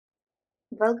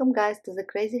Welcome guys to the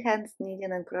Crazy Hands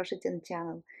Knitting and Crocheting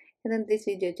channel, and in this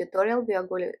video tutorial we are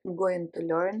going to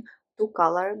learn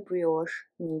two-color brioche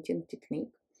knitting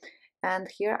technique. And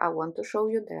here I want to show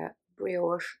you the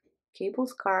brioche cable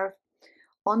scarf.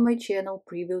 On my channel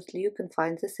previously you can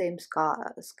find the same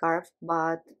scarf,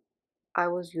 but I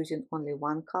was using only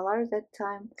one color that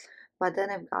time. But then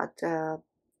I've got a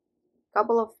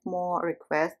couple of more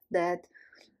requests that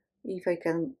if I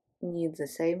can knit the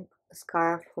same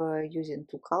scarf using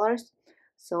two colors.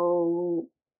 So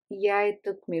yeah, it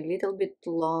took me a little bit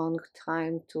long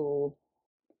time to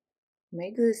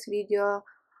make this video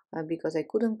because I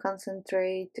couldn't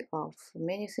concentrate of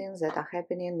many things that are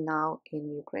happening now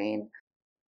in Ukraine.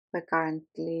 I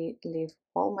currently live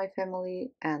all my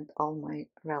family and all my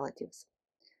relatives.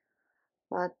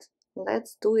 But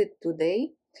let's do it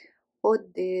today. For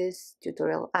this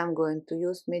tutorial I'm going to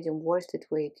use medium worsted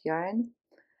weight yarn,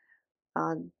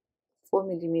 uh, 4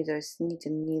 millimeters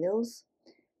knitting needles,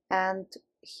 and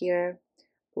here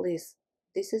please,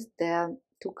 this is the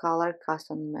two color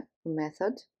cast on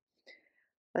method.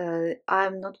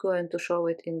 I'm not going to show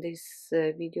it in this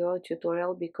video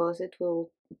tutorial because it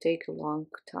will take a long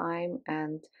time,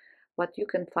 but you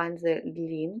can find the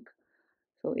link,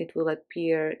 so it will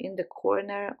appear in the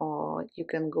corner, or you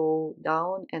can go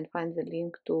down and find the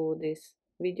link to this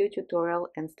video tutorial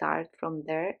and start from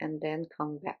there and then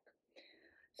come back.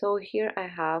 So here I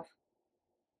have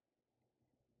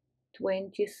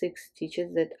 26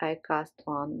 stitches that I cast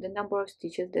on. The number of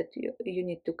stitches that you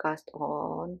need to cast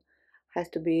on has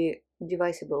to be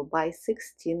divisible by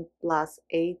 16 plus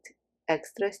 8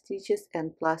 extra stitches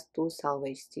and plus 2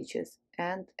 salvage stitches.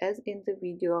 And as in the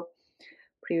video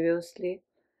previously,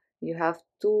 you have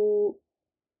two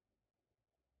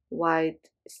white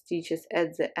stitches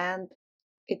at the end.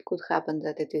 It could happen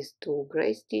that it is two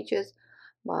gray stitches,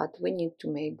 but we need to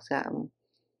make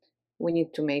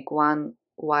one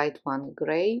white, one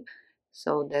gray,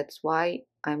 so that's why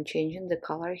I'm changing the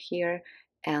color here.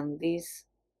 And this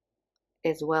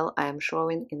as well I'm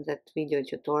showing in that video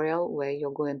tutorial where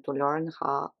you're going to learn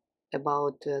how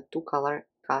about two color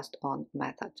cast on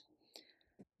method.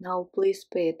 Now please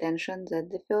pay attention that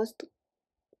the first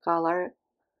color,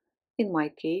 in my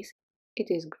case it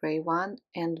is gray one,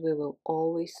 and we will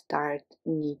always start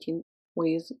knitting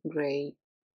with gray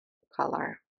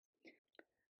color.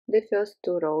 The first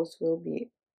two rows will be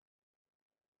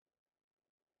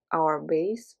our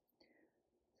base.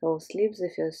 So slip the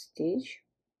first stitch,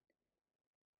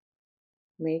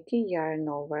 make a yarn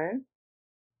over,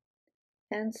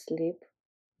 and slip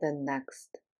the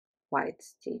next white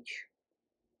stitch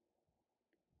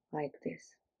like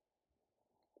this.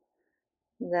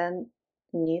 Then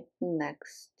knit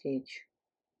next stitch.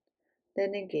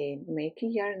 Then again make a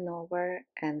yarn over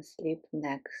and slip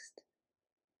next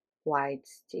white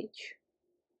stitch.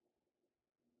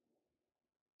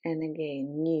 And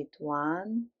again knit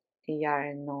one,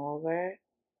 yarn over,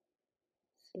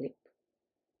 slip.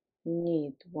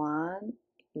 Knit one,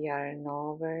 yarn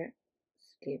over,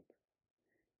 slip.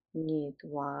 Knit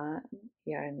one,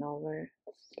 yarn over,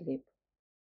 slip.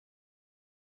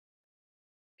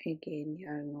 Again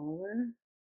yarn over,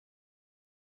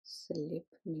 slip,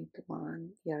 knit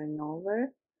one, yarn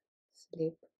over,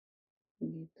 slip,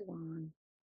 knit one,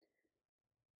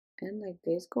 and like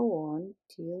this go on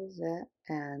till the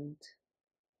end.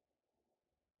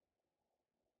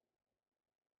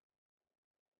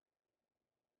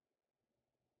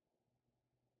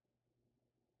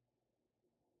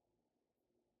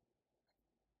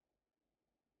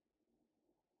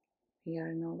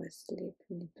 Yarn over, slip,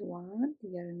 knit one,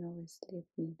 yarn over, slip,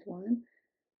 knit one,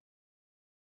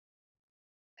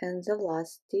 and the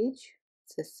last stitch,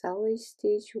 the salvage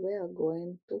stitch, we are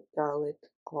going to purl it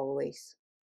always.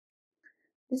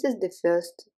 This is the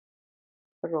first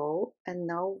row, and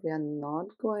now we are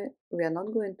not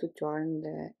going to turn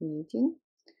the knitting,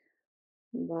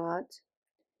 but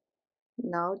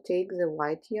now take the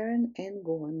white yarn and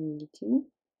go on knitting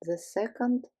the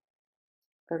second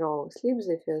row. Slip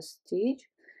the first stitch,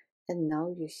 and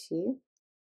now you see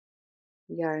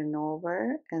yarn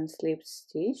over and slip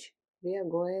stitch. We are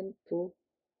going to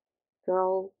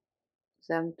purl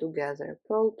them together,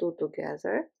 purl two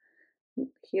together.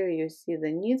 Here you see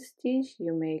the knit stitch,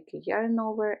 you make a yarn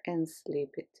over and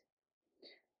slip it,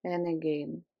 and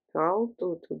again purl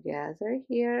two together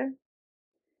here,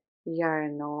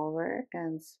 yarn over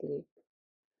and slip,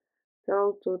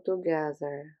 purl two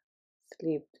together,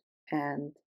 slip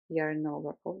and yarn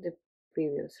over of the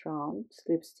previous round,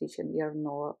 slip stitch and yarn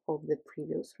over of the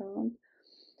previous round,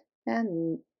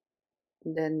 and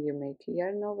then you make a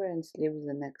yarn over and slip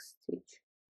the next stitch.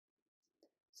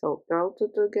 So purl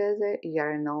two together,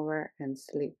 yarn over and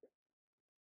slip.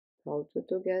 Purl two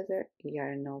together,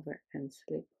 yarn over and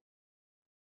slip.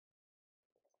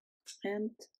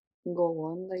 And go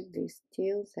on like this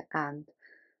till the end.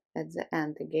 At the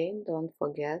end again, don't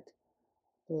forget,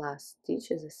 last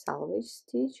stitch is a salvage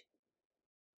stitch.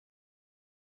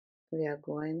 We are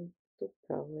going to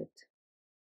purl it.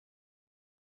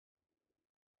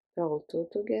 Purl two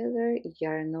together,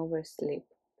 yarn over, slip.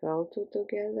 Purl two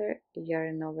together,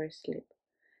 yarn over, slip.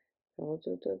 Purl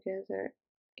two together,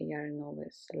 yarn over,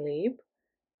 slip.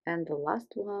 And the last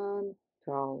one,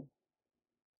 purl.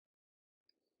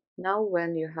 Now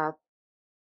when you have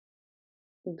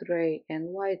gray and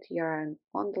white yarn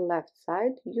on the left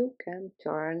side, you can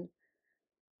turn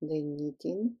the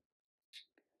knitting.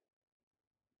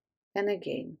 And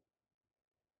again,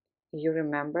 you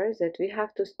remember that we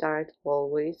have to start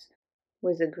always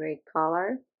with a gray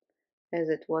color as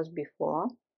it was before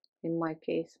in my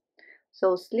case.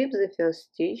 So slip the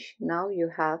first stitch. Now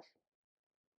you have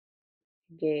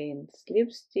again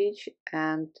slip stitch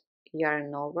and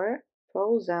yarn over,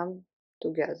 purl them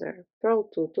together, purl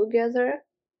two together,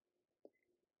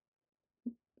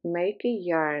 make a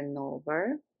yarn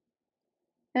over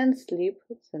and slip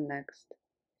the next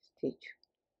stitch.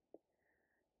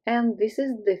 And this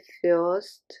is the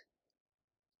first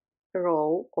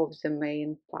row of the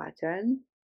main pattern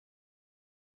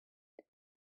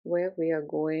where we are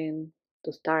going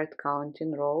to start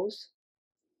counting rows,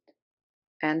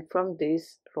 and from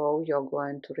this row you're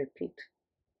going to repeat.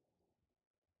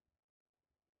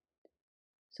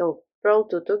 So purl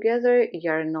two together,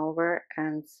 yarn over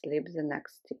and slip the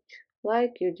next stitch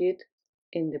like you did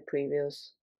in the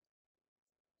previous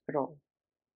row.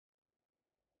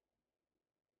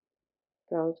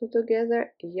 Purl two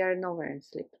together, yarn over and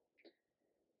slip.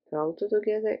 Purl two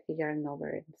together, yarn over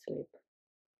and slip.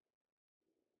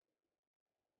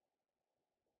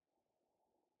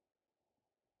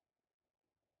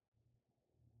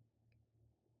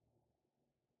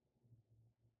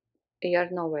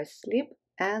 Yarn over, slip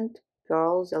and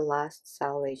purl the last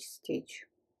salvage stitch.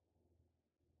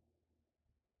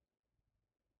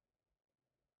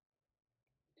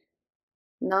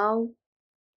 Now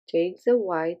take the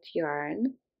white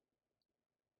yarn,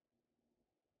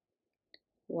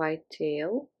 white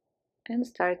tail, and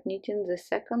start knitting the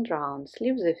second round.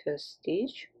 Slip the first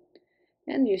stitch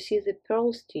and you see the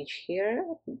purl stitch here.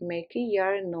 Make a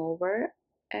yarn over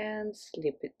and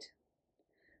slip it.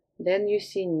 Then you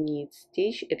see knit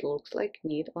stitch, it looks like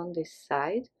knit on this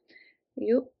side.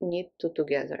 You knit two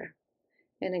together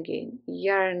and again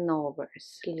yarn over,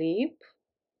 slip,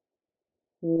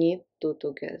 knit two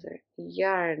together,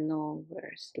 yarn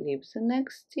over, slip the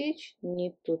next stitch,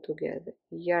 knit two together,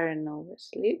 yarn over,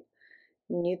 slip,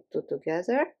 knit two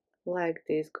together, like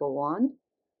this. Go on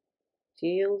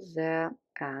till the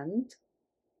end.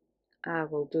 I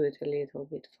will do it a little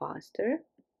bit faster.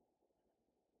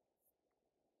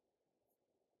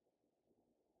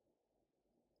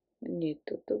 Knit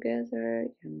two together,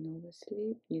 yarn over,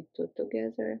 slip, knit two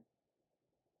together,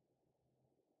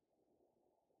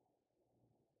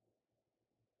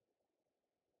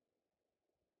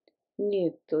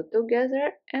 knit two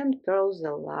together and purl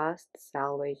the last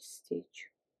salvage stitch.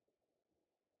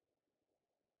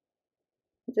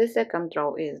 The second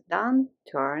row is done.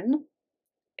 Turn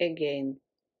again.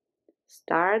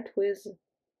 Start with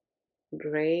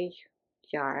gray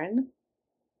yarn.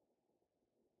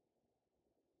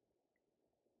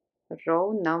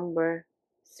 Row number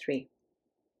 3.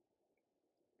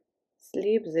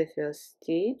 Slip the first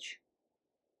stitch,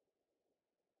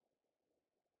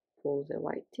 pull the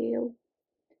white tail,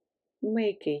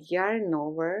 make a yarn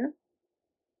over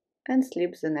and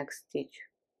slip the next stitch.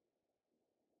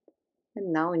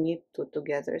 And now knit two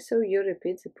together. So you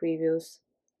repeat the previous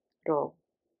row.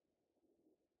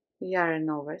 Yarn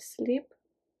over, slip,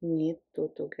 knit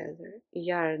two together.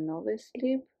 Yarn over,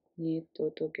 slip, knit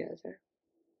two together.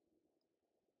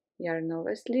 Yarn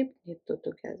over, slip, knit two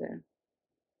together.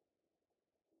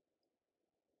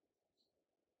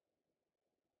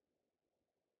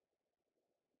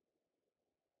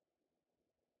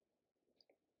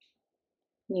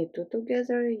 Knit two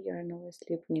together, yarn over,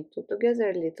 slip, knit two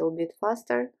together, a little bit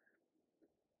faster.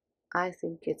 I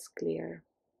think it's clear.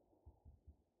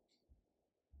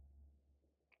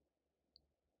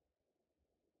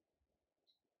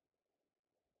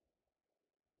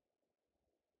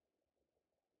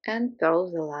 And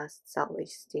purl the last salvage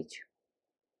stitch.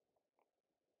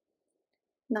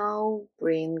 Now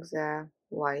bring the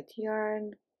white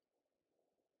yarn,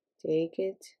 take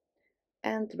it,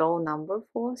 and row number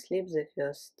 4, slip the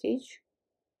first stitch,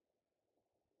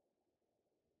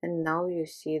 And now you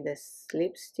see the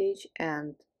slip stitch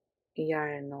and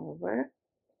yarn over,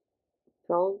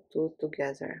 purl two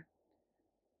together.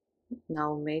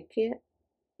 Now make it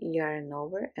yarn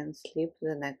over and slip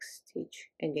the next stitch.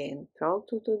 Again, purl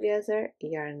two together,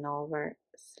 yarn over,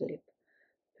 slip.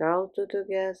 Purl two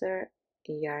together,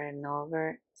 yarn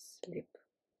over, slip.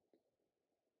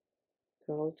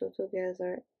 Purl two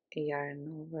together,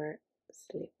 yarn over,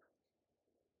 slip.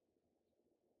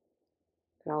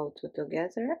 Purl two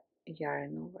together,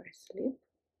 yarn over, slip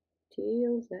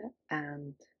till the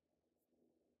end.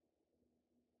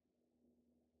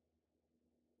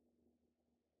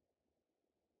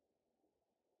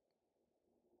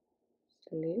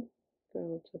 Slip,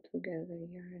 purl two together,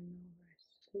 yarn over,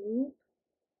 slip.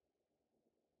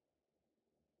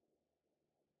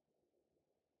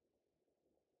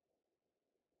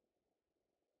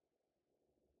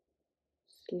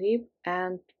 Slip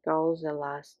and purl the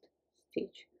last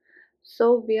stitch.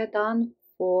 So we are done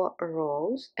 4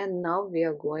 rows, and now we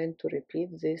are going to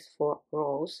repeat these 4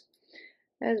 rows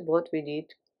as what we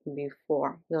did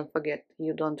before. Don't forget,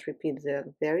 you don't repeat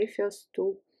the very first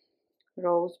 2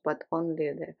 rows, but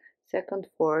only the second,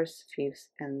 fourth, fifth,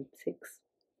 and sixth.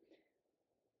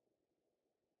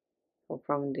 So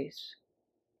from this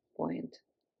point,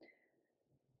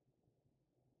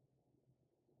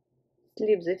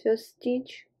 slip the first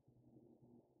stitch.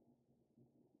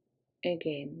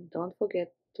 Again, don't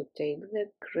forget to take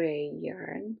the gray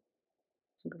yarn,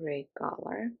 gray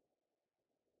color,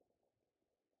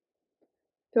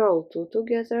 purl two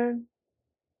together,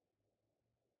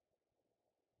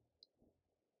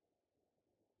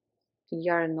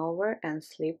 yarn over and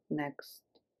slip next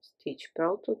stitch,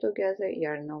 purl two together,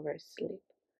 yarn over, slip.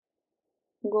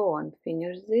 Go on,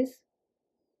 finish this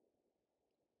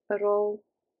row,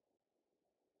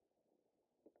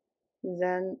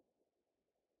 then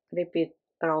repeat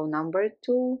row number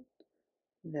 2,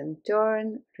 then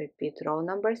turn, repeat row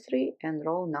number 3 and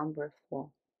row number 4.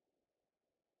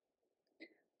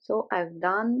 So I've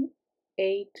done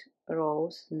 8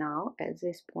 rows now at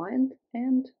this point,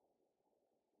 and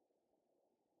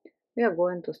we are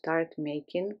going to start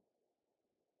making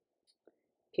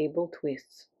cable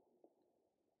twists.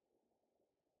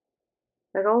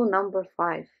 Row number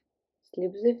 5,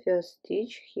 slip the first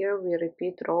stitch. Here we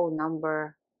repeat row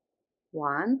number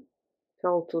 1,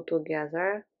 purl two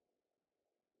together,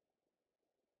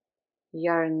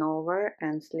 yarn over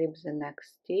and slip the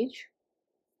next stitch.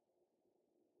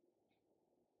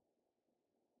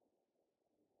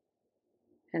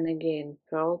 And again,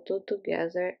 purl two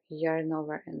together, yarn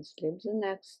over and slip the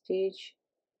next stitch,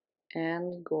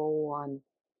 and go on.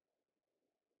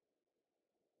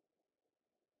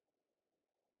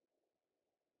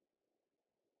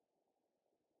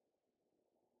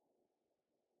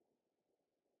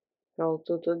 Purl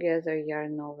two together,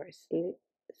 yarn over, slip,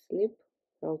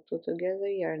 purl two together,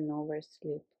 yarn over,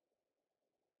 slip.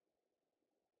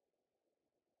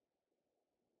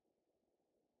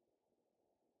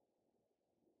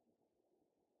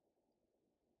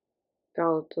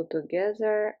 Purl two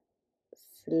together,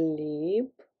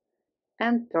 slip,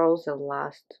 and purl the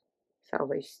last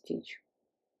selvage stitch.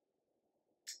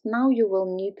 Now you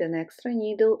will need an extra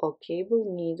needle or cable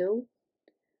needle.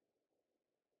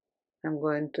 I'm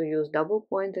going to use double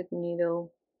pointed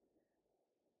needle.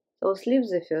 So slip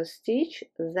the first stitch,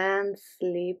 then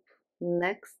slip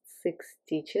next 6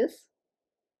 stitches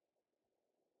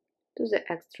to the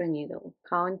extra needle,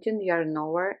 counting yarn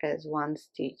over as 1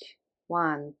 stitch.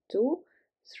 1, 2,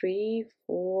 3,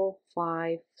 4,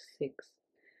 5, 6.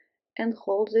 And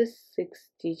hold these 6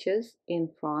 stitches in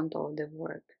front of the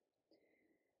work.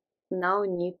 Now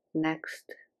knit next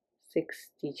 6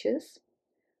 stitches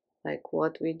like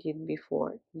what we did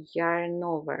before. Yarn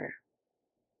over,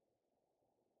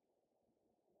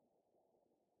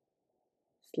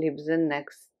 slip the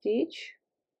next stitch,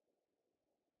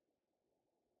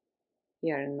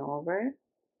 yarn over,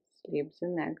 slip the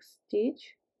next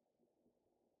stitch,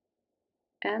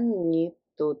 and knit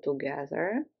 2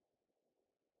 together,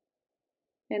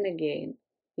 and again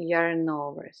yarn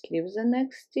over, slip the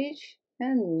next stitch,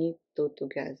 and knit 2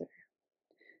 together.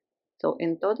 So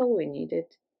in total we needed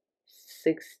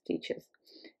 6 stitches.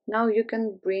 Now you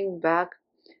can bring back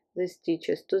the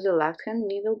stitches to the left hand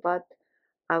needle, but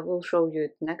I will show you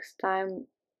it next time.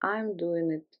 I'm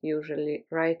doing it usually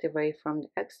right away from the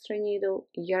extra needle.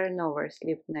 Yarn over,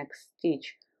 slip next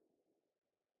stitch,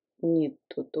 knit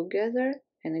 2 together,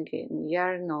 and again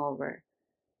yarn over,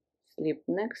 slip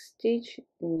next stitch,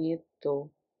 knit 2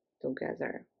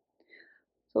 together.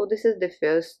 So this is the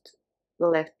first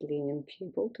left leaning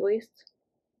cable twist.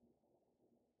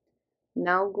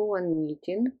 Now go on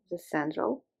knitting the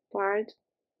central part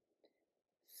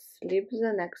slip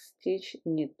the next stitch,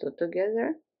 knit 2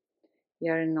 together,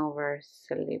 yarn over,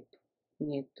 slip,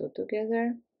 knit 2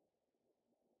 together,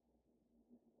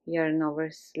 yarn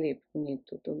over, slip, knit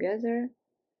 2 together,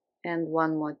 and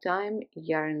one more time,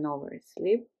 yarn over,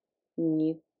 slip,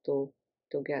 knit 2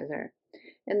 together.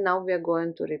 And now we are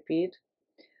going to repeat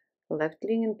left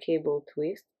linen cable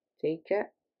twist, take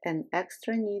an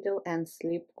extra needle and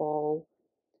slip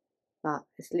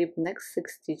next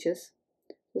 6 stitches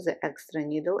with the extra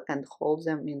needle and hold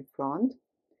them in front.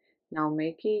 Now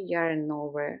make a yarn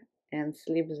over and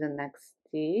slip the next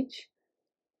stitch,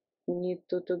 knit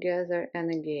 2 together,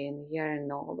 and again yarn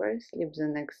over, slip the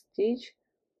next stitch,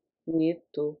 knit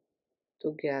 2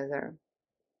 together.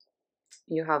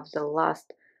 You have the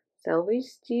last selvage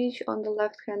stitch on the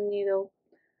left hand needle.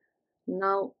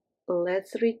 Now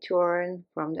let's return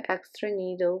from the extra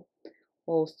needle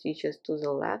all stitches to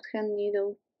the left hand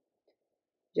needle.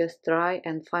 Just try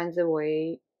and find the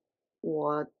way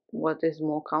what is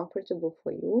more comfortable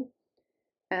for you.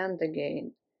 And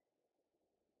again,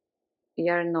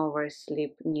 yarn over,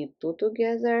 slip, knit 2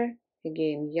 together,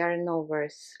 again yarn over,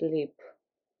 slip,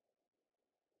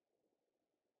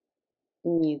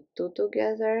 knit 2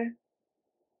 together,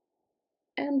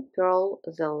 and purl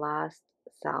the last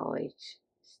selvage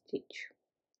stitch.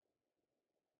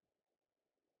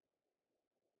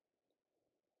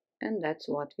 And that's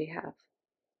what we have.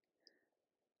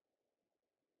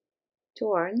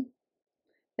 Turn,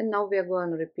 and now we are going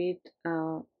to repeat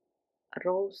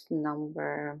rows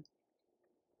number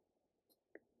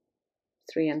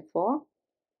 3 and 4.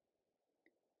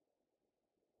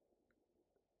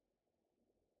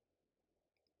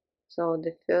 So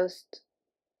the first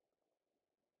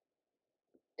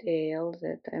tail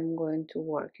that I'm going to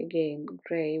work, again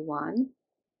gray one,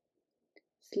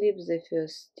 slip the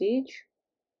first stitch,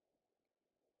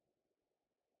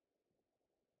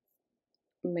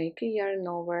 make a yarn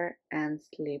over and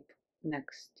slip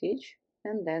next stitch,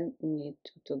 and then knit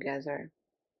 2 together.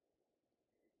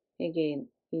 Again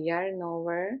yarn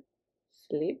over,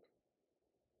 slip,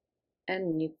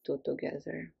 and knit 2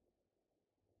 together,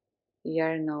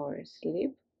 yarn over,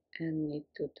 slip, and knit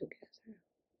 2 together.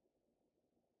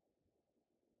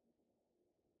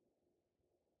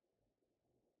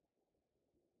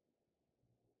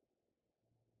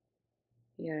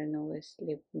 Yarn over,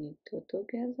 slip, knit 2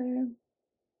 together,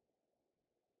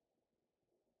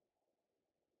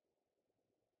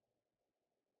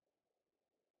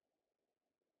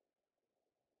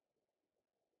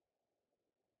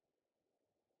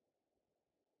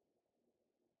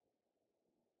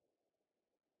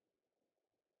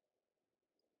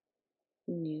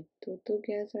 knit 2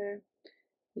 together,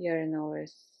 yarn over,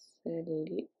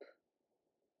 slip.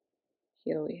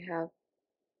 Here we have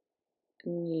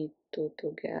knit 2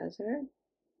 together,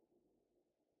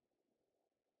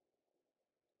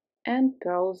 and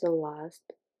purl the last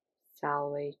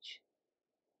selvage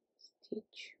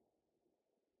stitch.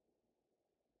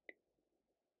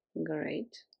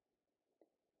 Great.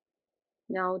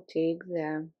 Now take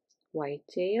the white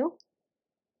tail,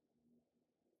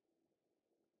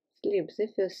 slip the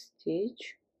first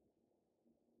stitch,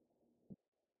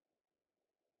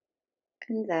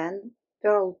 and then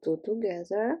purl 2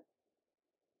 together,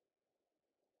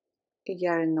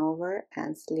 yarn over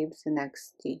and slip the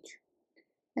next stitch,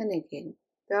 and again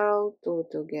purl 2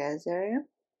 together,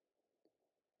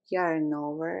 yarn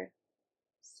over,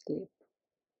 slip,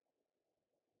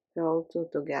 purl 2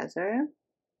 together,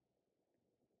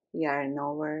 yarn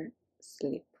over,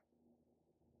 slip,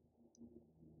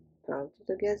 purl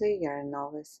 2 together, yarn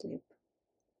over, slip.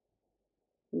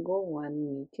 Go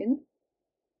one knitting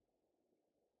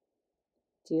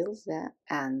till the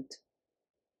end.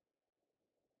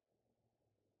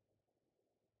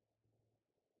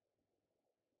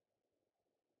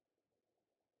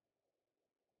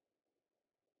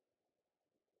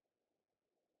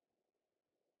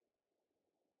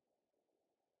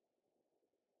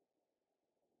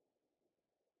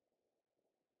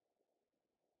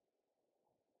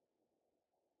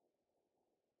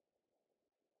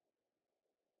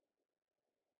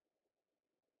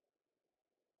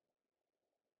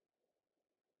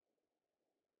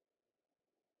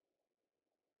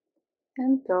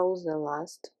 And purl the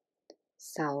last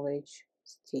selvage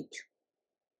stitch.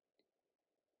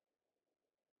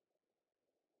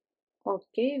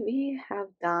 Okay, we have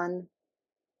done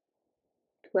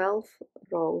 12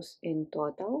 rows in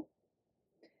total,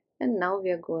 and now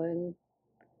we are going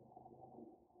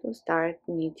to start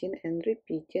knitting and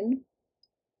repeating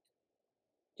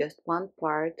just one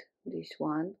part, this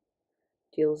one,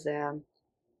 till the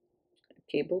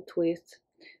cable twist.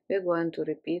 We're going to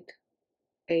repeat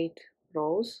 8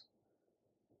 rows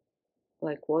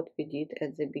like what we did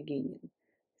at the beginning.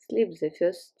 Slip the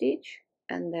first stitch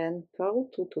and then purl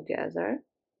two together,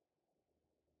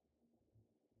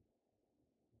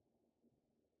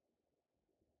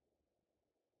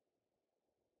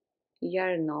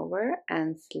 yarn over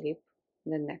and slip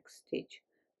the next stitch.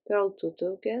 Purl two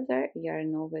together,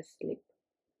 yarn over, slip.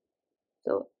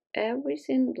 So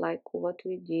everything like what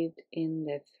we did in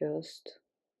the first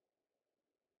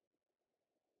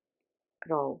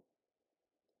row.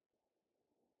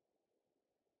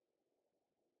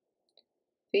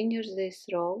 Finish this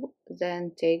row,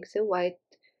 then take the white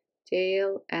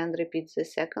tail and repeat the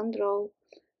second row,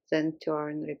 then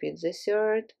turn, repeat the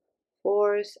third,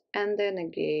 fourth, and then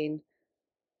again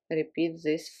repeat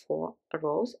these 4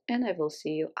 rows, and I will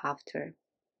see you after.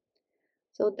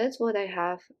 So that's what I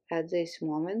have at this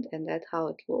moment, and that's how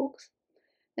it looks.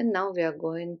 And now we are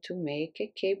going to make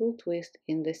a cable twist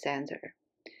in the center.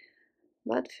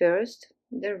 But first,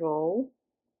 the row,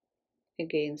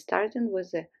 again starting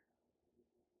with the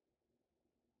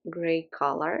gray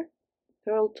color,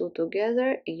 purl two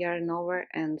together, yarn over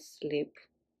and slip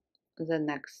the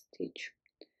next stitch.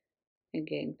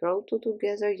 Again, purl two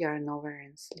together, yarn over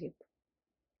and slip.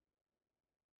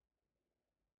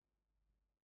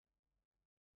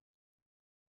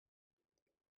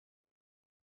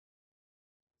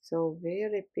 So we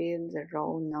repeat the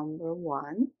row number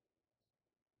 1.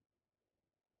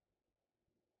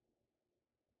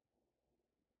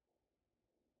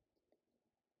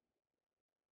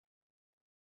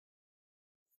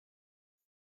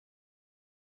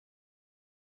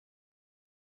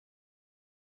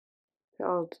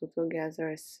 Purl two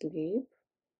together, slip,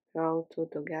 purl two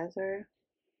together,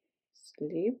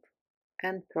 slip,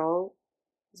 and purl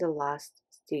the last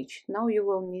stitch. Now you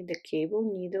will need a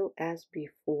cable needle as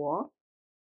before.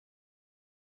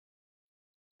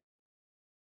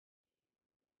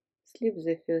 Slip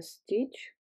the first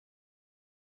stitch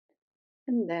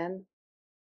and then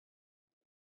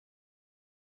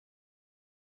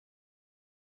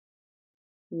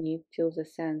knit till the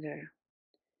center.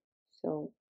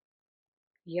 So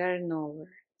yarn over,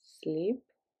 slip,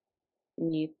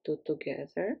 knit two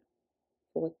together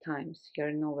 4 times,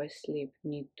 yarn over, slip,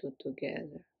 knit two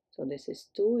together. So this is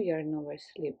 2, yarn over,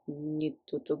 slip, knit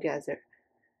two together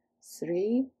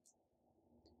 3,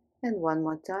 and one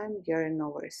more time, yarn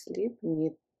over, slip,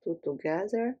 knit two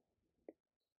together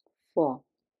 4.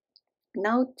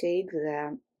 Now take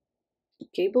the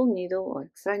cable needle or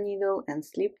extra needle and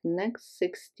slip next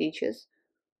 6 stitches,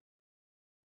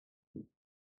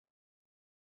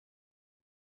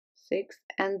 6,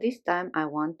 and this time I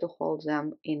want to hold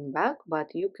them in back,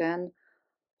 but you can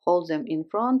hold them in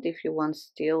front if you want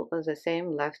still the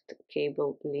same left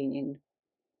cable leaning.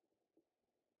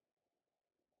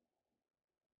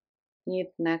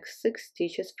 Knit next 6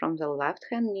 stitches from the left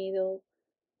hand needle,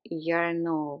 yarn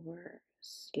over,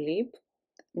 slip,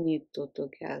 knit two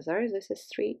together, this is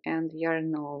 3, and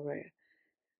yarn over,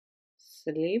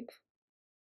 slip,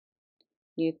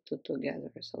 knit two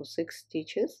together, so 6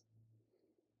 stitches,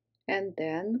 and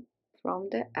then from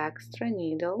the extra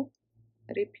needle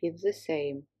repeat the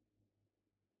same,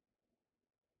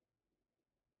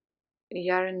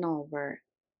 yarn over,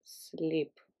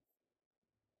 slip,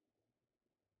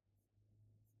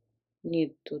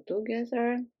 knit two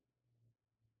together,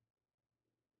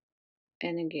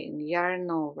 and again yarn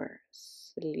over,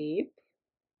 slip,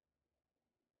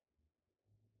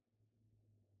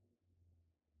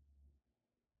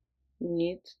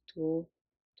 knit two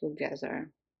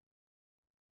together,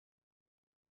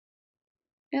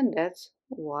 and that's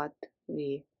what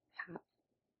we have.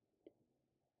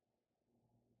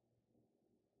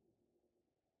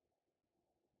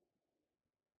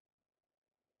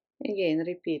 Again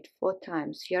repeat 4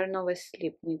 times, yarn over,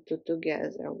 slip, knit two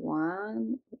together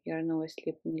 1, yarn over,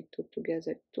 slip, knit two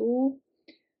together 2,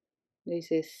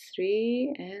 this is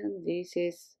 3, and this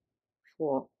is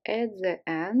 4. At the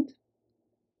end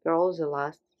purl the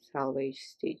last salvage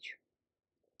stitch.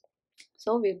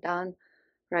 So we've done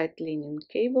right leaning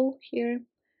cable here,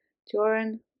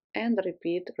 turn and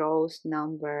repeat rows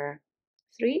number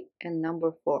 3 and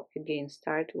number 4. Again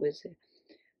start with the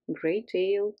gray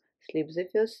tail, slip the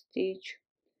first stitch,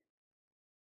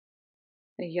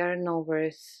 yarn over,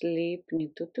 slip,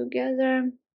 knit two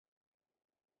together,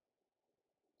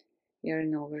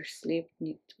 yarn over, slip,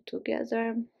 knit two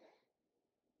together,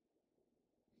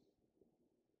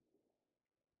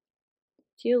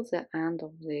 till the end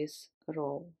of this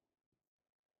row.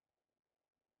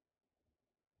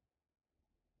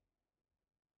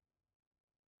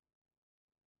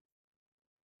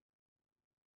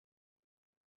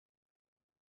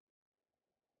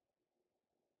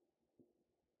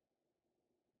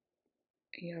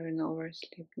 yarn over,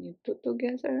 slip, knit two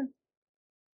together,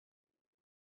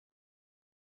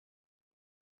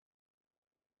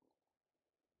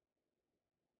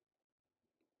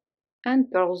 and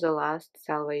purl the last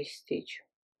selvage stitch.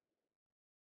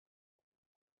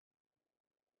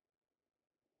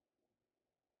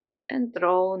 And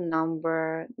row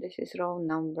number, this is row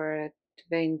number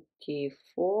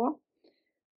 24,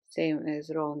 same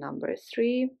as row number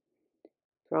 3,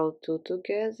 purl 2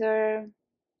 together,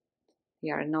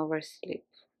 yarn over, slip,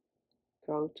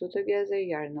 purl 2 together,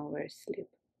 yarn over, slip.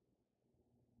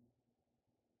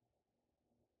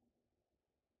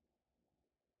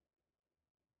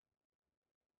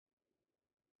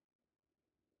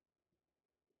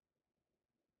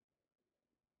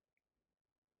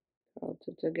 Purl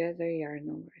 2 together, yarn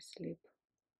over, slip.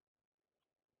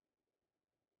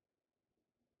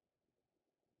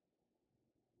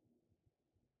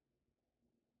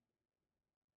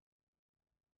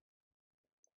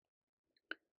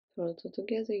 Purl 2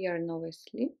 together, yarn over,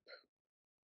 slip.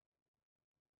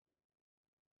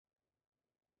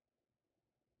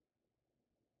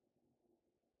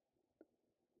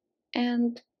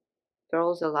 And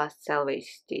purl the last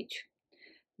selvage stitch.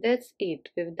 That's it.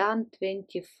 We've done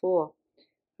 24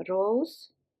 rows,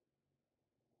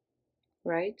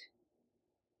 right?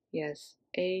 Yes,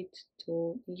 8,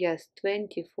 2, yes,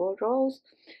 24 rows.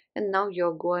 And now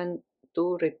you're going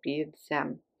to repeat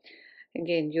them.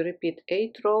 Again, you repeat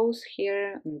 8 rows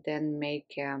here, and then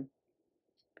make a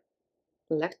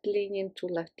left leaning, 2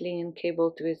 left leaning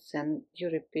cable twists, and you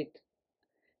repeat,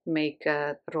 make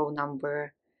a row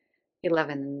number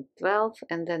 11 and 12,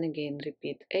 and then again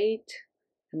repeat 8,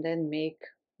 and then make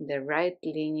the right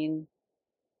leaning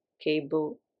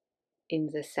cable in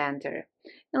the center.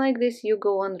 And like this you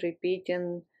go on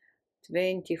repeating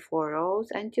 24 rows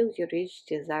until you reach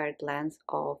desired length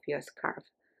of your scarf.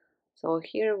 So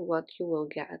here what you will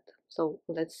get. So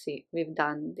let's see, we've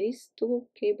done these 2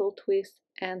 cable twists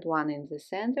and 1 in the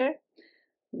center.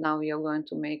 Now you're going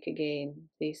to make again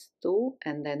these 2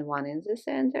 and then 1 in the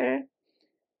center,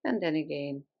 and then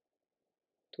again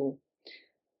 2,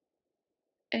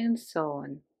 and so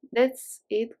on. That's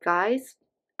it, guys.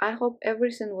 I hope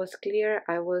everything was clear.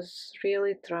 I was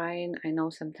really trying. I know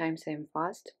sometimes I'm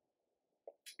fast,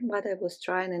 but I was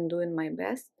trying and doing my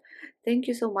best. Thank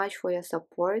you so much for your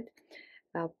support.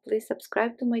 Please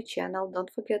subscribe to my channel.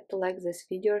 Don't forget to like this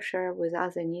video, share with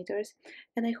other knitters,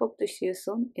 and I hope to see you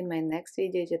soon in my next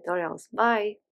video tutorials. Bye!